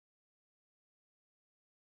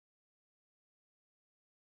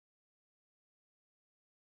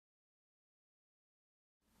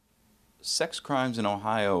Sex crimes in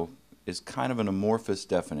Ohio is kind of an amorphous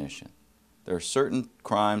definition. There are certain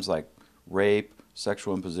crimes like rape,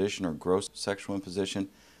 sexual imposition, or gross sexual imposition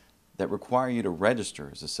that require you to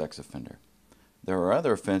register as a sex offender. There are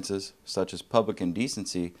other offenses, such as public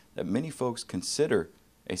indecency, that many folks consider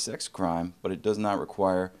a sex crime, but it does not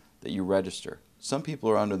require that you register. Some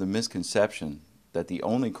people are under the misconception that the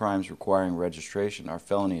only crimes requiring registration are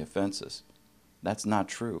felony offenses. That's not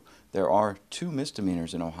true. There are 2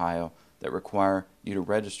 misdemeanors in Ohio that require you to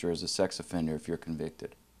register as a sex offender if you're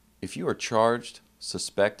convicted. If you are charged,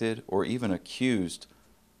 suspected, or even accused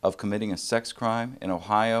of committing a sex crime in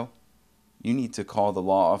Ohio, you need to call the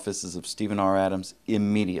law offices of Stephen R. Adams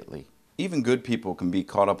immediately. Even good people can be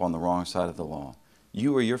caught up on the wrong side of the law.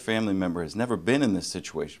 You or your family member has never been in this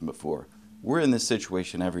situation before. We're in this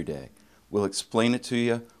situation every day. We'll explain it to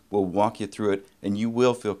you, we'll walk you through it, and you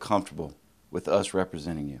will feel comfortable with us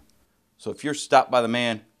representing you. So if you're stopped by the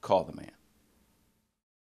man, call the man.